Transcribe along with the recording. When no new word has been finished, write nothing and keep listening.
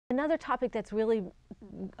Another topic that's really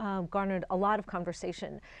garnered a lot of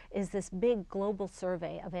conversation is this big global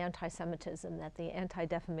survey of anti-Semitism that the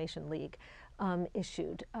Anti-Defamation League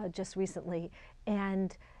issued just recently.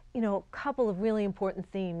 And a couple of really important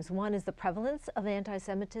themes. One is the prevalence of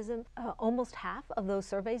anti-Semitism. Almost half of those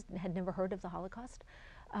surveys had never heard of the Holocaust.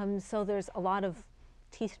 So there's a lot of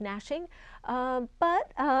teeth gnashing,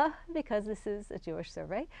 but because this is a Jewish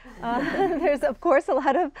survey, there's of course a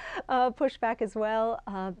lot of pushback as well.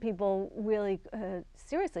 People really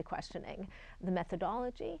seriously questioning the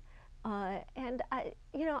methodology, and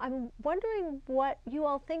I'm wondering what you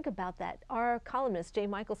all think about that. Our columnist Jay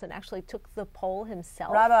Michaelson actually took the poll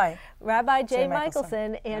himself, Rabbi Jay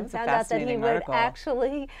Michaelson, and found out that he would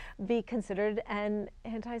actually be considered an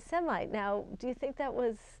anti-Semite. Now, do you think that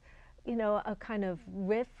was a kind of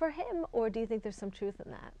riff for him, or do you think there's some truth in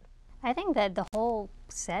that? I think that the whole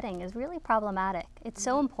setting is really problematic. It's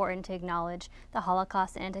so important to acknowledge the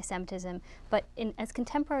Holocaust and anti-Semitism, but as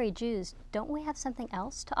contemporary Jews, don't we have something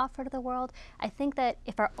else to offer to the world? I think that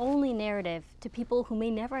if our only narrative to people who may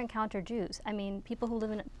never encounter Jews, I mean, people who live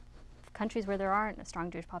in countries where there aren't a strong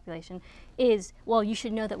Jewish population, is, well, you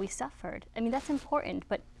should know that we suffered. I mean, that's important,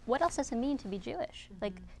 but what else does it mean to be Jewish?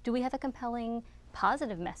 Like, do we have a compelling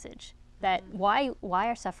positive message that why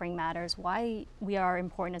our suffering matters, why we are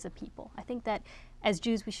important as a people? I think that as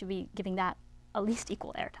Jews we should be giving that at least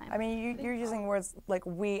equal airtime. I mean, you're using words like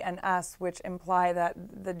we and us, which imply that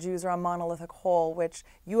the Jews are a monolithic whole, which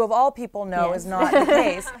you of all people know is not the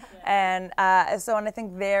case. And so I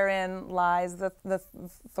think therein lies the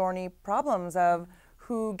thorny problems of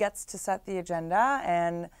who gets to set the agenda,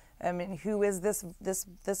 and I mean, who is this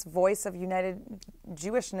voice of united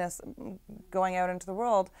Jewishness going out into the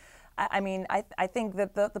world? I mean, I think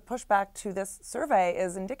that the pushback to this survey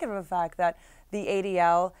is indicative of the fact that the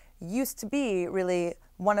ADL used to be really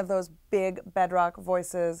one of those big bedrock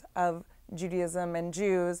voices of Judaism and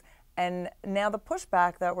Jews, and now the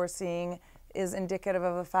pushback that we're seeing is indicative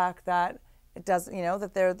of the fact that it does,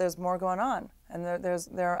 that there's more going on, and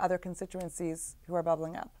there are other constituencies who are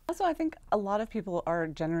bubbling up. Also, I think a lot of people are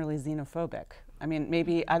generally xenophobic. I mean,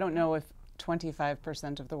 maybe, I don't know if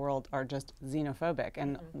 25% of the world are just xenophobic,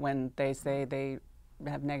 and when they say they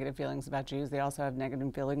have negative feelings about Jews, they also have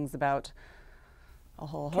negative feelings about a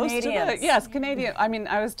whole host of it. Canadian. I mean,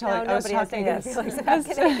 I was talking. As a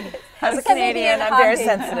Canadian, I'm very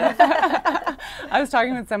sensitive. I was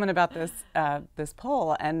talking with someone about this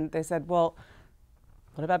poll, and they said, well,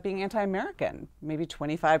 what about being anti-American? Maybe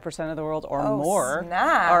 25% of the world or more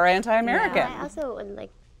are anti-American. Yeah, I also would like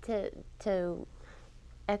to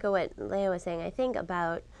echo what Leah was saying. I think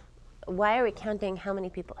about, why are we counting how many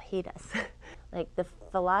people hate us? Like, the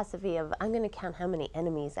philosophy of I'm going to count how many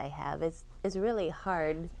enemies I have is really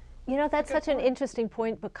hard. That's such an interesting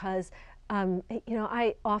point, because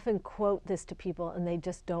I often quote this to people and they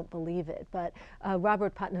just don't believe it. But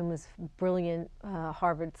Robert Putnam was a brilliant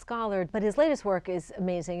Harvard scholar, but his latest work is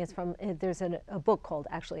amazing. It's there's a book called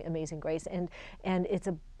actually Amazing Grace, and it's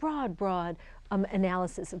a broad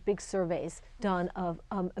analysis of big surveys done of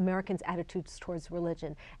Americans' attitudes towards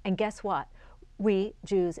religion. And guess what? We,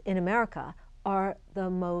 Jews in America, are the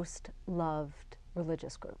most loved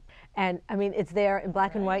religious group. And I mean, it's there in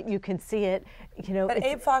black and white. You can see it. But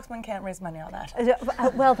Abe Foxman can't raise money on that.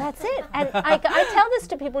 Well, that's it. And I tell this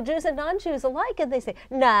to people, Jews and non-Jews alike, and they say,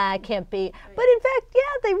 nah, it can't be. But in fact, yeah,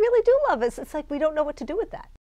 they really do love us. It's like we don't know what to do with that.